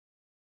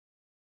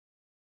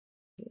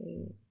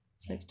aka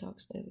Sex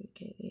Talks,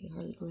 aka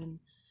Harley Quinn,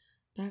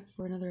 back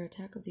for another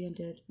Attack of the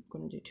Undead. I'm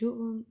gonna do 2 of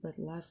them, but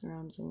the last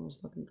round someone was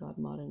fucking god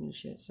modding and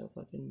shit, so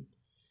fucking,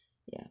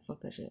 yeah,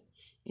 fuck that shit.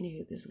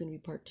 Anywho, this is gonna be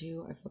part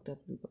 2. I fucked up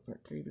and put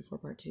part 3 before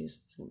part 2,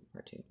 so this is gonna be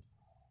part 2.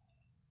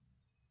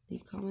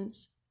 Leave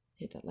comments,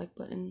 hit that like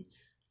button,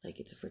 like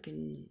it's a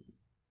freaking,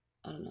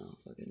 I don't know,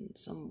 fucking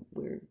some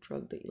weird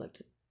drug that you like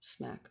to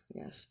smack, I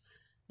guess.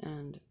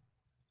 And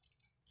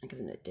like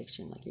it's an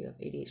addiction, like you have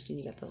ADHD and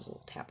you got those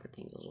little tapper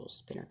things, those little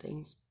spinner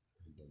things.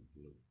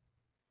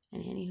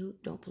 And anywho,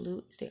 don't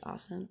pollute, stay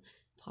awesome,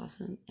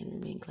 possum, and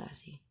remain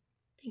classy.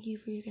 Thank you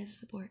for your guys'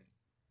 support.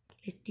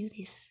 Let's do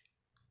this.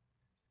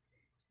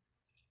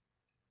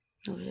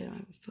 Oh shit, I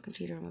have a fucking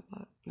cheater on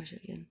my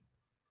shit again.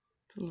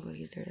 Doesn't look like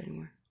he's there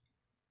anymore.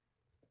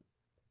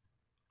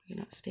 I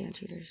cannot stand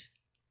cheaters.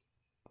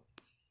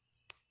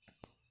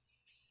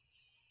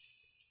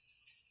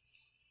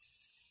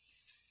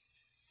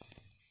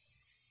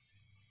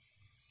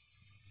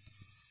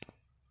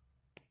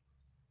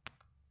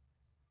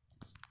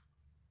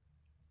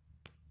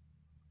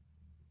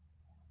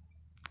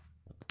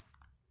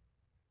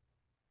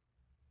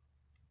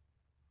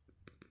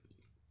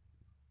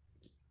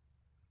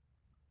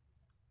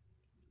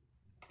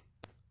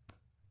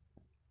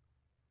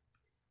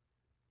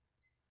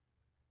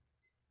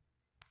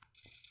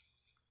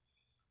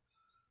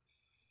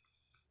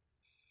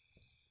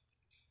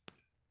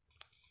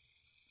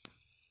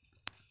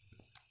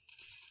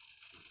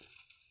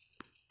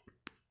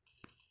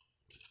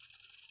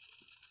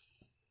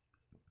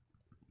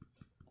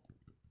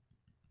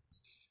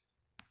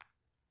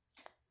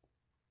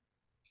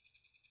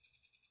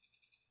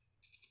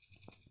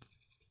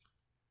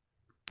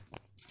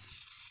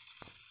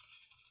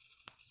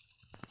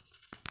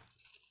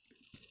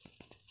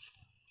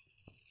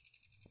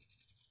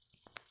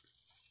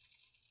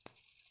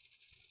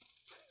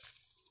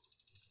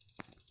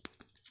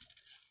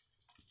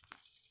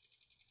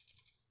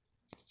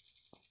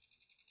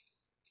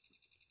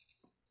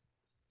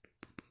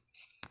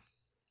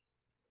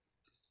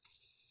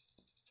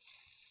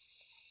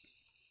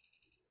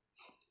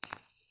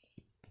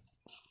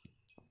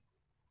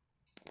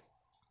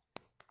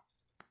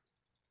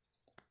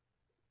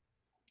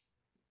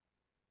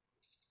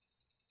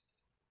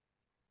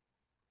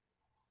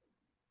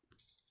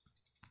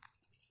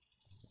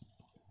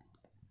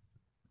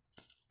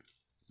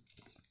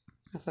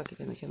 Oh fuck, you're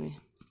gonna kill me.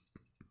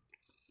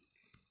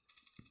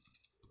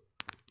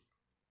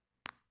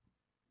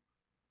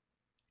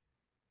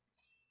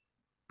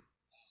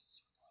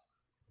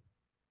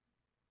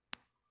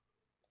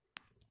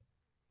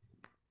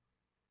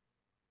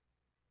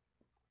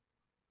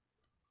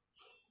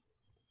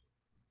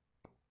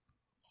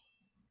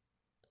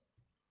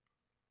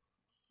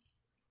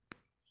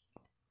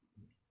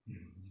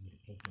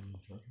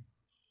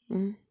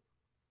 Mm-hmm.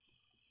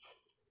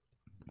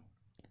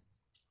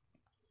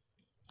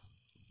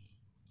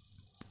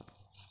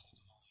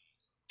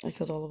 I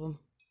killed all of them.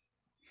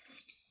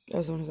 I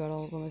was the one who got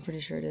all of them, I'm pretty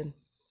sure I did.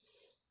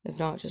 If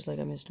not, just like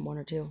I missed 1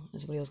 or 2, and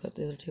somebody else got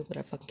the other 2, but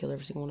I fucking killed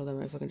every single one of them.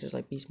 I fucking just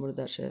like beast moded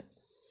that shit.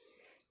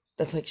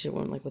 That's like shit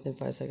went like within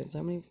 5 seconds.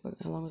 How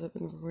long has that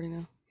been recording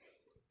now?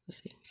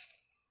 Let's see.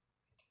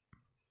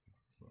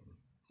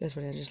 That's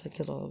what I just like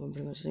killed all of them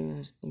pretty much. Let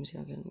me see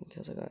how many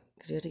kills I got,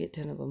 because you have to get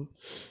 10 of them.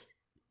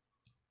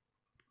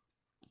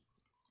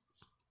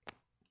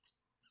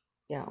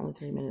 Yeah, only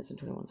 3 minutes and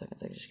 21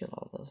 seconds. I just killed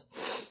all of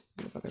those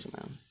motherfuckers on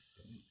my own.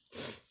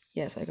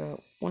 Yes, I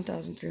got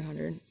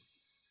 1,300.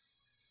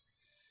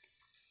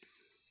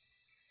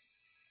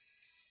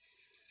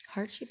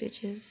 Heart you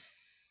bitches.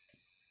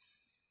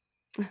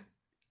 I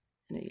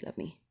know you love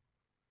me.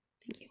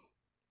 Thank you.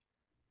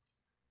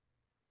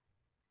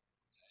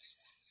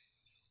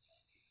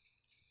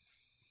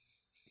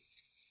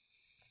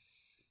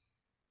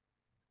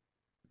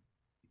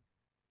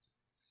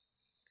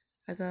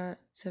 I got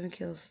 7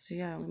 kills, so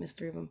yeah, I only missed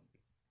 3 of them.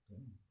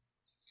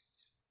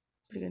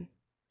 Pretty good.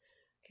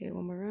 Okay,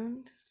 1 more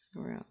round,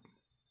 and we're out.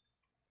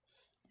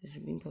 This is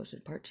being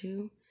posted, part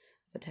 2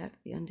 of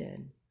Attack the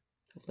Undead.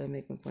 Hopefully I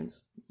make my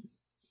points.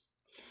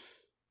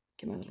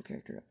 Get my little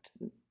character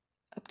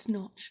up to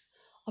notch,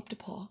 up to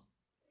paw.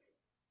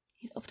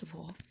 He's up to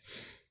paw.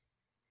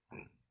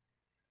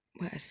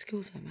 What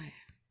skills am I?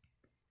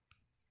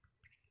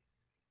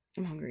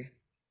 I'm hungry.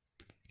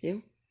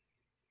 You?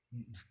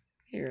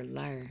 You're a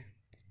liar.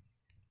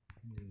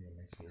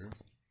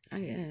 I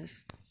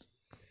guess.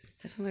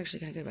 That sounds actually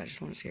kind of good, but I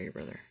just want to scare your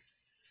brother.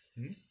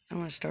 I don't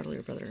want to startle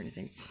your brother or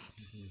anything.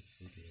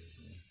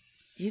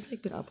 He's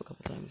like been up a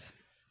couple times.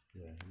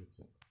 Yeah, he looks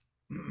up.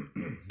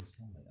 He's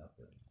kind of like up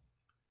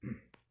there.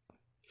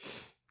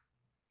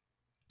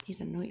 He's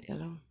annoyed,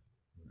 hello.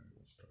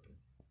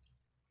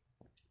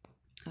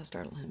 I'll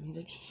startle him. He's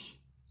like,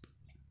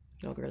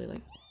 get all girly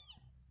like.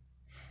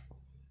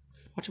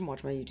 Watch him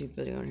watch my YouTube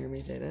video and hear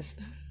me say this.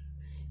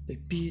 Like,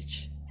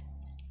 bitch.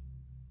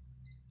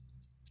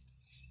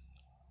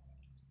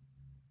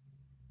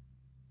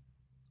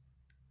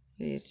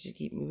 You have to just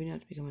keep moving out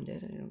to become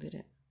undead. I don't get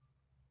it.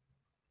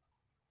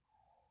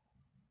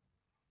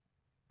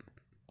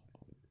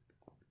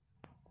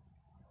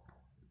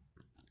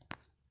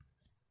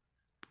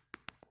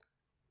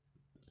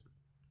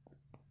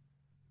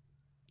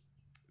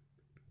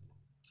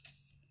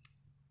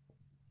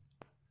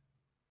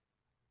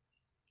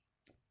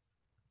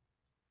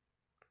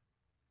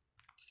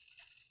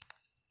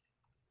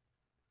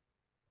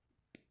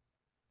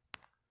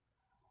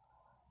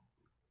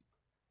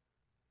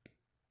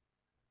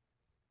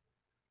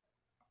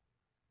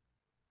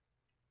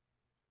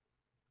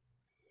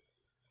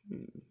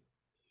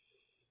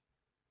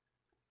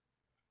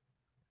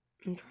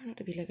 I'm trying not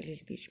to be like a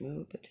little bitch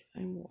mode, but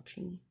I'm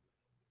watching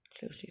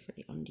closely for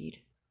the Undead.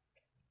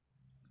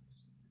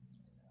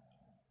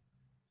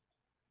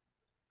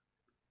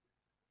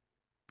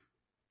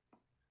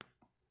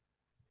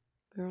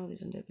 Where are all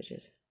these undead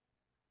bitches?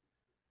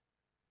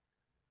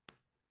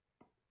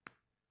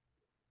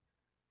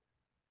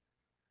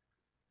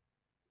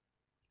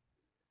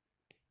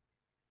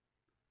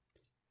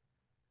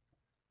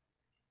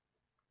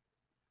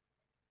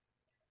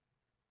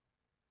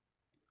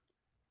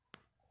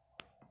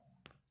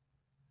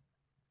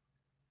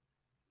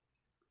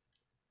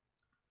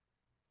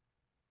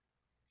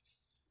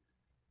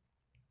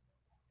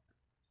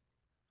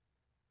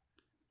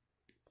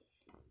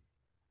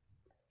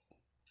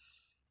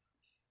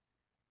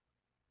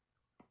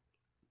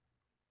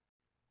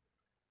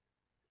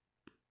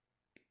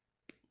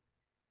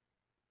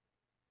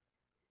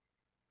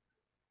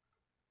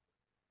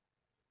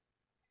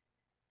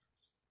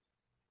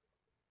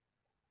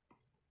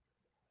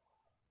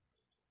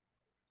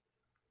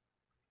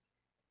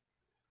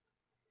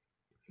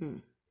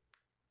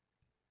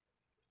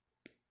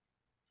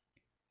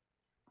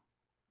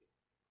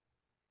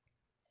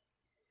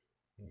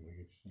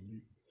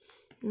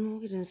 No, we'll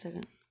get in a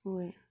second. Oh,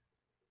 wait.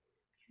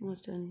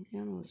 Almost done.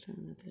 Yeah, I'm almost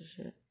done with this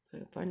shit. If I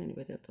can find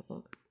anybody, what the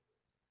fuck?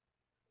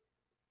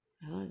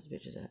 Where the hell are these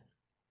bitches at?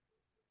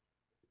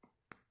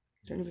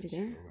 Is there anybody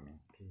there?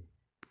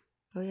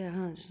 Oh, yeah,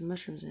 huh? There's some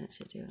mushrooms in that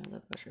shit, too. I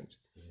love mushrooms.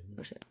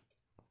 Oh, shit.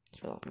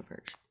 Just fell off my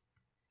perch.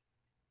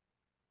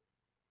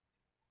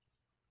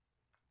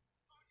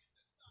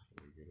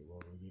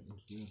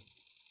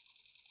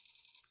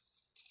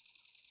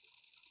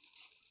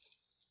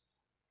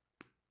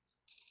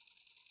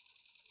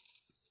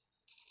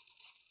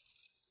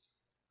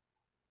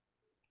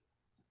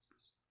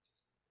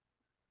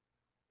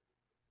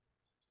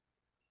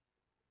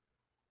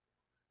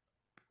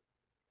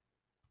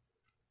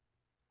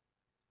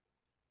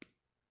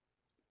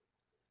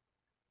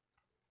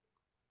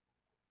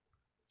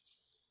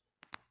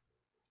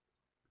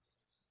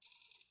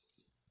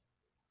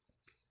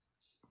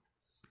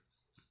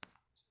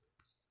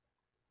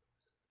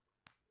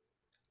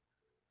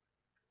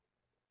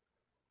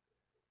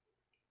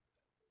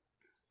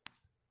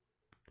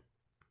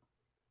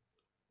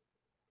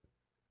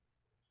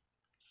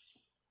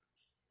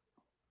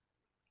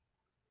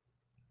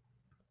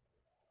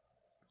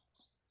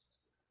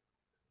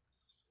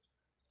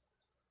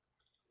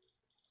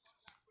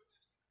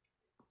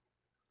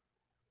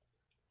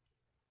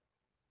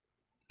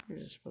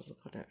 Here's a disposal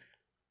contact.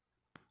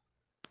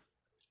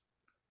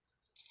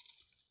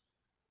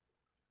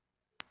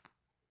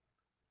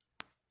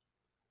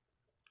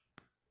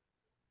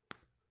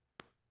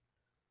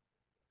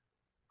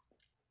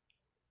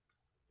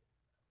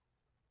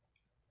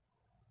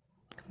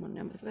 Come on,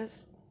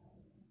 Amethyst.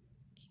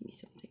 Give me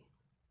something.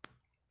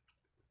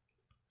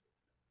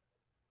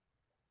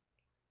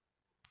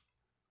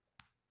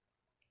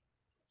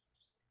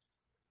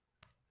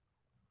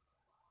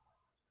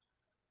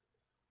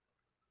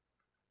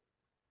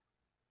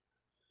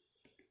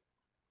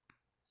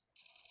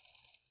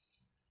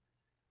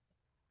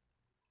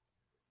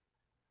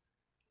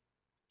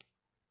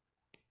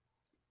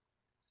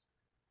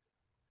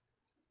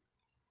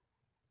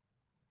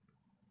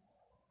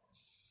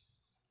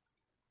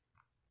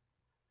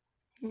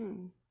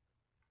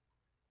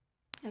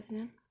 Nothing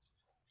in?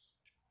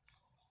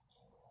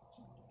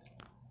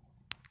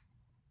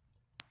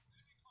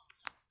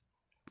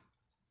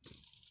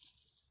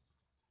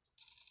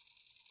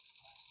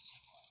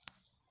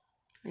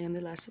 I am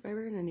the last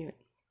survivor and I knew it.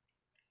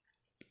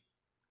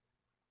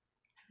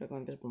 How do I go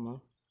invisible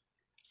mode?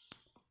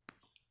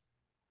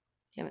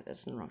 Damn it,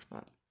 that's in the wrong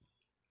spot.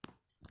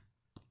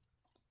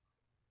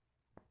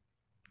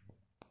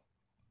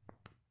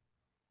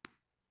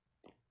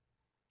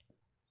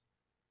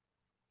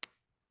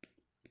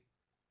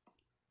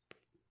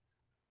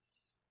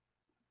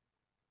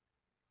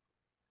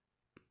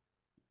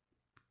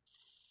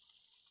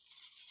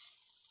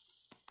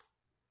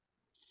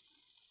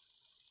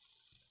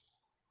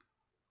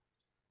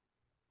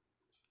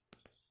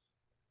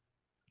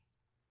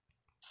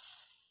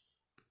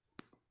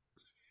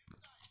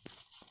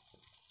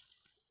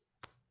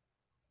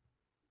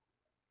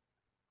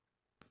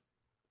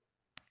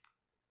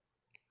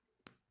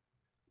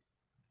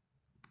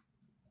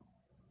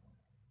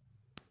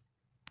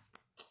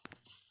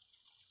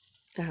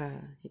 Ah,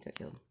 he got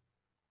killed.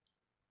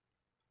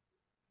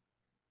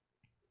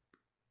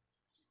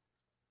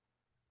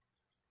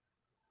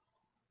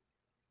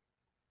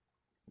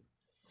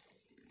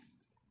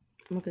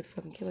 I'm a good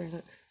fucking killer,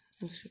 look.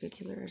 I'm such a good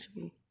killer. I should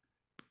be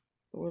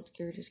the world's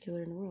scariest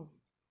killer in the world.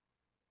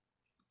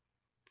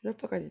 Who the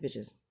fuck are these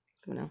bitches?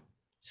 Come on now.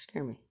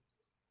 Scare me.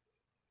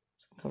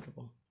 It's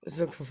uncomfortable. It's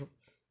so uncomfortable.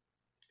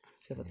 I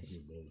feel about this.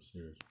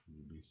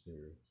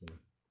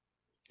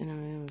 I know,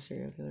 I'm a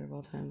serial killer of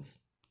all times.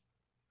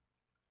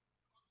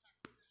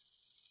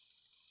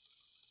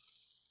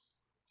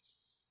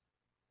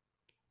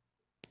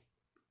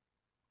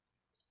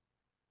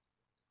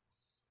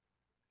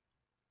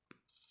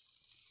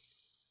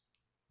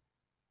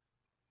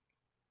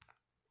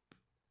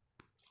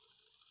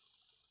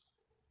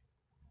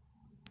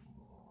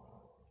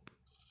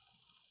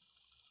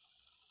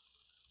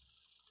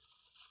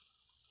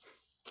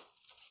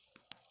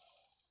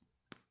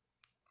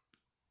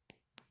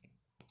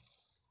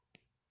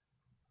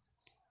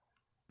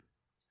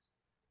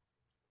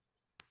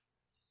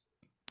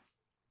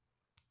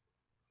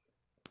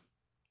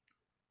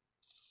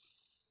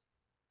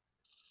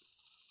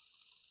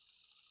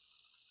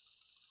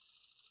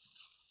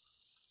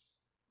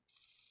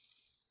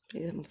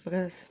 Yeah,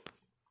 motherfuckers.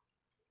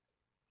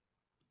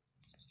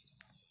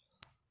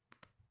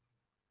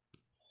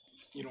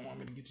 You don't want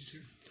me to get you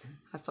here?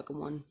 I fucking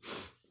won.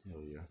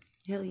 Hell yeah.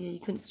 Hell yeah, you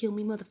couldn't kill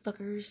me,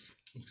 motherfuckers.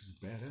 It's because it's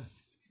badass.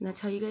 And that's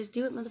how you guys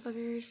do it,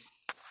 motherfuckers.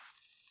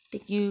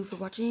 Thank you for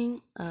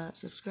watching.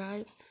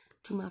 Subscribe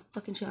to my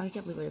fucking channel. I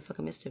can't believe I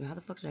fucking missed him. How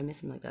the fuck did I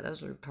miss him like that? That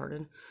was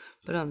retarded.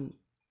 But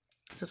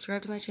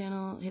subscribe to my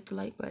channel. Hit the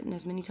like button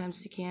as many times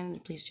as you can.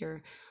 And please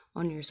share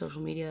on your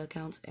social media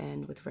accounts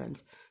and with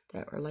friends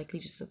that are likely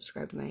to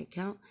subscribe to my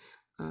account.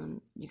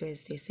 You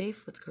guys stay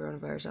safe with the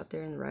coronavirus out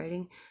there and the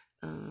rioting.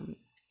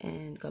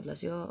 And God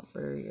bless you all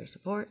for your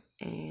support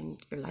and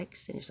your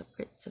likes and your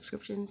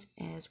subscriptions,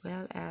 as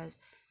well as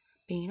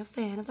being a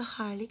fan of the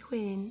Harley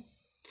Quinn.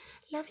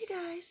 Love you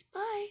guys.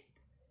 Bye.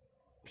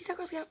 Peace out,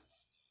 Girl Scout.